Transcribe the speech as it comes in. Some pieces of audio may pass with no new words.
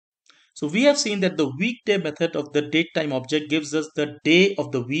So we have seen that the weekday method of the datetime object gives us the day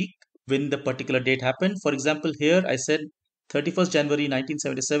of the week when the particular date happened. For example, here I said 31st January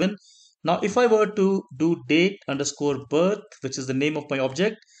 1977. Now, if I were to do date underscore birth, which is the name of my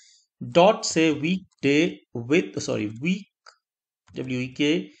object, dot say weekday with, sorry, week,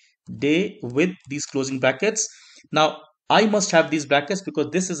 week day with these closing brackets. Now, I must have these brackets because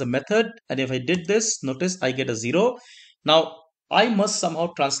this is a method, and if I did this, notice I get a 0. Now, I must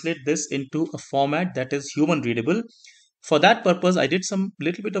somehow translate this into a format that is human readable. For that purpose, I did some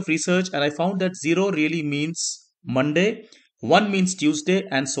little bit of research and I found that 0 really means Monday, 1 means Tuesday,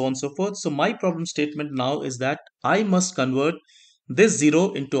 and so on and so forth. So my problem statement now is that I must convert this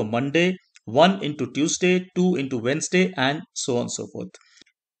 0 into a Monday, 1 into Tuesday, 2 into Wednesday, and so on and so forth.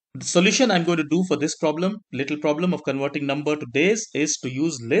 The solution I'm going to do for this problem, little problem of converting number to days, is to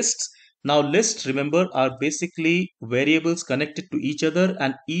use lists. Now lists, remember, are basically variables connected to each other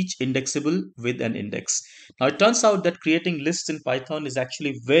and each indexable with an index. Now it turns out that creating lists in Python is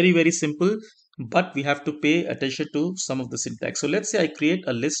actually very, very simple, but we have to pay attention to some of the syntax. So let's say I create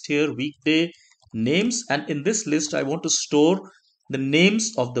a list here, weekday names, and in this list I want to store the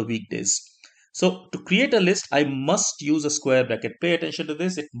names of the weekdays. So to create a list, I must use a square bracket. Pay attention to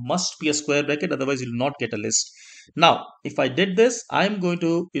this. It must be a square bracket, otherwise you'll not get a list. Now, if I did this, I'm going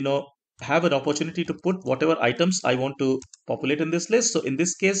to, have an opportunity to put whatever items I want to populate in this list. So in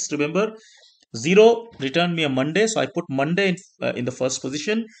this case, remember, 0 returned me a Monday. So I put Monday in the first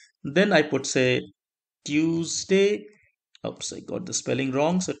position. Then I put, say, Tuesday. Oops, I got the spelling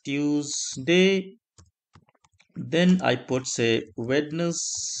wrong. So Tuesday. Then I put, say,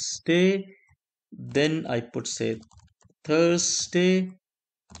 Wednesday. Then I put, say, Thursday,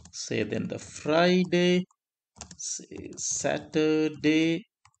 say then the Friday, say Saturday,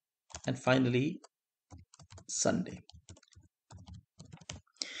 and finally Sunday.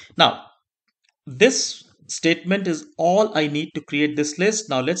 Now, this statement is all I need to create this list.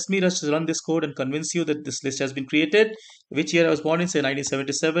 Now, let's me just run this code and convince you that this list has been created. Which year I was born in, say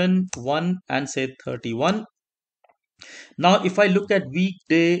 1977, 1, and say 31. Now, if I look at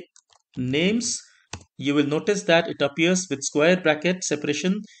weekday names, you will notice that it appears with square bracket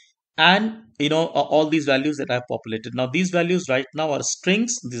separation and all these values that I have populated. Now these values right now are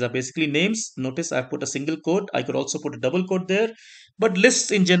strings. These are basically names. Notice I put a single quote. I could also put a double quote there, but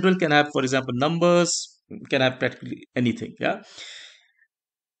lists in general can have, for example, numbers, can have practically anything. Yeah.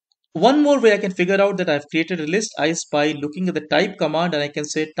 One more way I can figure out that I've created a list is by looking at the type command, and I can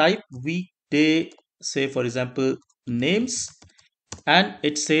say type weekday, say for example names, and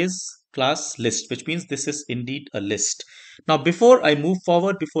it says class list, which means this is indeed a list. Now before I move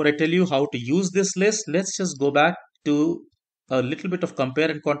forward, before I tell you how to use this list, let's just go back to a little bit of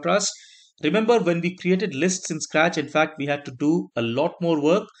compare and contrast. Remember, when we created lists in Scratch, in fact we had to do a lot more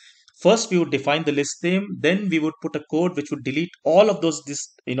work. First we would define the list name, then we would put a code which would delete all of those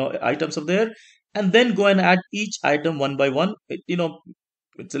items of there, and then go and add each item one by one.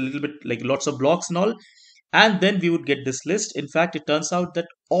 It's a little bit like lots of blocks and all, and then we would get this list. In fact, it turns out that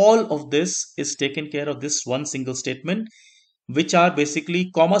all of this is taken care of this one single statement, which are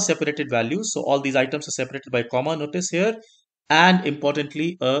basically comma separated values. So all these items are separated by comma, notice here, and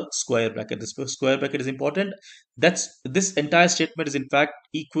importantly a square bracket. This square bracket is important. This entire statement is in fact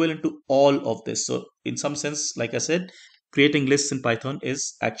equivalent to all of this. So in some sense, like I said, creating lists in Python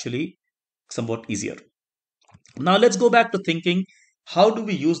is actually somewhat easier. Now let's go back to thinking, how do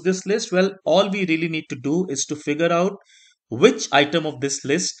we use this list? Well, all we really need to do is to figure out which item of this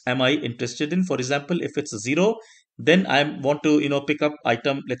list am I interested in. For example, if it's a 0, then I want to pick up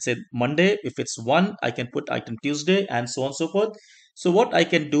item, let's say Monday. If it's 1, I can put item Tuesday, and so on and so forth. So what I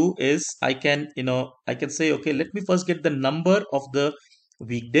can do is I can say, okay, let me first get the number of the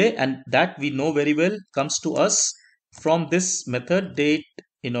weekday, and that we know very well comes to us from this method date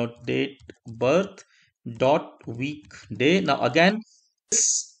birth dot weekday. Now again,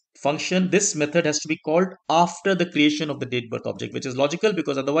 this method has to be called after the creation of the date birth object, which is logical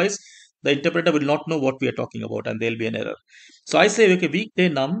because otherwise the interpreter will not know what we are talking about and there'll be an error. So I say, okay, weekday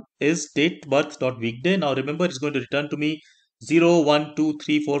num is date birth dot weekday. Now remember, it's going to return to me 0, 1, 2,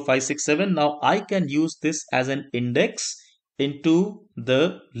 3, 4, 5, 6, 7. Now I can use this as an index into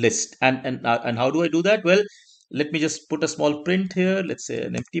the list. And how do I do that? Well, let me just put a small print here. Let's say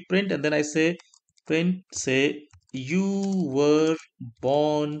an empty print, and then I say print, say you were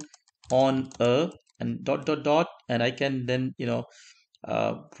born on a, and dot dot dot, and I can then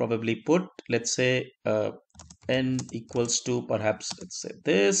probably put, let's say n equals to, perhaps let's say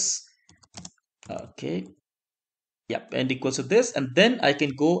this, okay, yep, n equals to this, and then I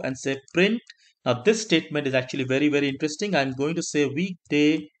can go and say print. Now this statement is actually very, very interesting. I'm going to say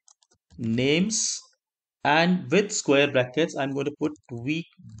weekday names, and with square brackets I'm going to put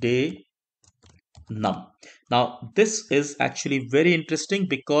weekday num. Now, this is actually very interesting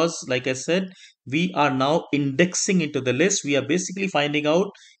because, like I said, we are now indexing into the list. We are basically finding out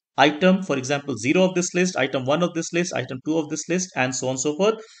item, for example, 0 of this list, item 1 of this list, item 2 of this list, and so on and so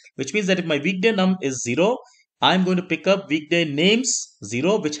forth. Which means that if my weekday num is 0, I'm going to pick up weekday names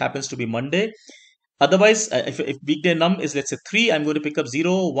 0, which happens to be Monday. Otherwise, if weekday num is, let's say, 3, I'm going to pick up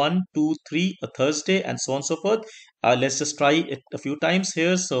 0, 1, 2, 3, a Thursday, and so on and so forth. Let's just try it a few times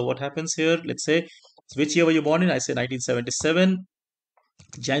here. So what happens here? Let's say, which year were you born in? I say 1977.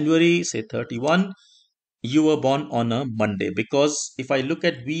 January, say 31. You were born on a Monday. Because if I look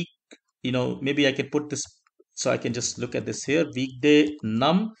at week, maybe I can put this, so I can just look at this here. Weekday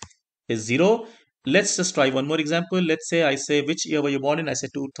num is 0. Let's just try one more example. Let's say I say, which year were you born in? I say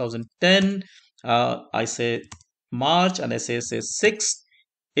 2010. I say March, and I say 6.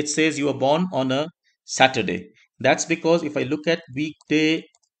 It says you were born on a Saturday. That's because if I look at weekday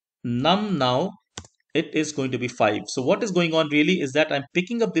num now, it is going to be 5. So what is going on really is that I'm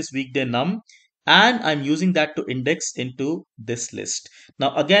picking up this weekday num and I'm using that to index into this list.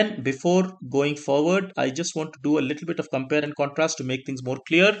 Now again, before going forward, I just want to do a little bit of compare and contrast to make things more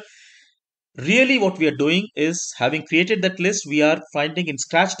clear. Really, what we are doing is, having created that list, we are finding, in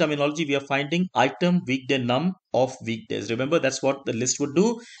Scratch terminology, we are finding item weekday num of weekdays. Remember, that's what the list would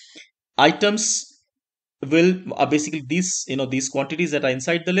do. Items will are basically these quantities that are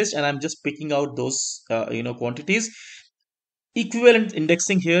inside the list, and I'm just picking out those quantities. Equivalent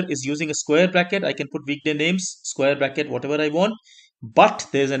indexing here is using a square bracket. I can put weekday names, square bracket, whatever I want. But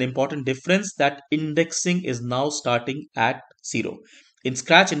there's an important difference, that indexing is now starting at 0. In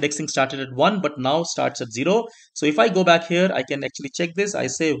Scratch, indexing started at 1, but now starts at 0. So if I go back here, I can actually check this. I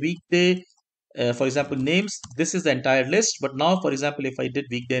say weekday, for example, names. This is the entire list. But now, for example, if I did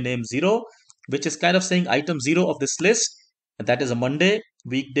weekday name 0, which is kind of saying item 0 of this list, that is a Monday.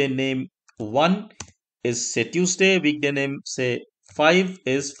 Weekday name 1 is, say, Tuesday. Weekday name, say, 5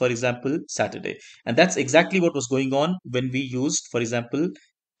 is, for example, Saturday. And that's exactly what was going on when we used, for example,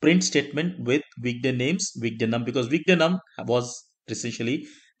 print statement with weekday names, weekday num, because weekday num was essentially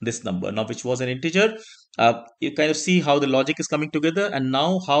this number now, which was an integer. You kind of see how the logic is coming together, and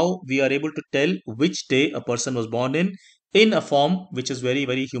now how we are able to tell which day a person was born in a form which is very,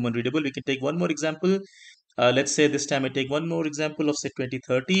 very human readable. We can take one more example. Let's say this time I take one more example of, say,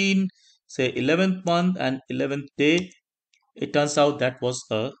 2013, say 11th month and 11th day. It turns out that was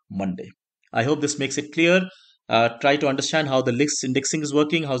a Monday. I hope this makes it clear. Try to understand how the list indexing is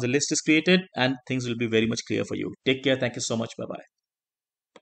working, how the list is created, and things will be very much clear for you. Take care. Thank you so much. Bye bye.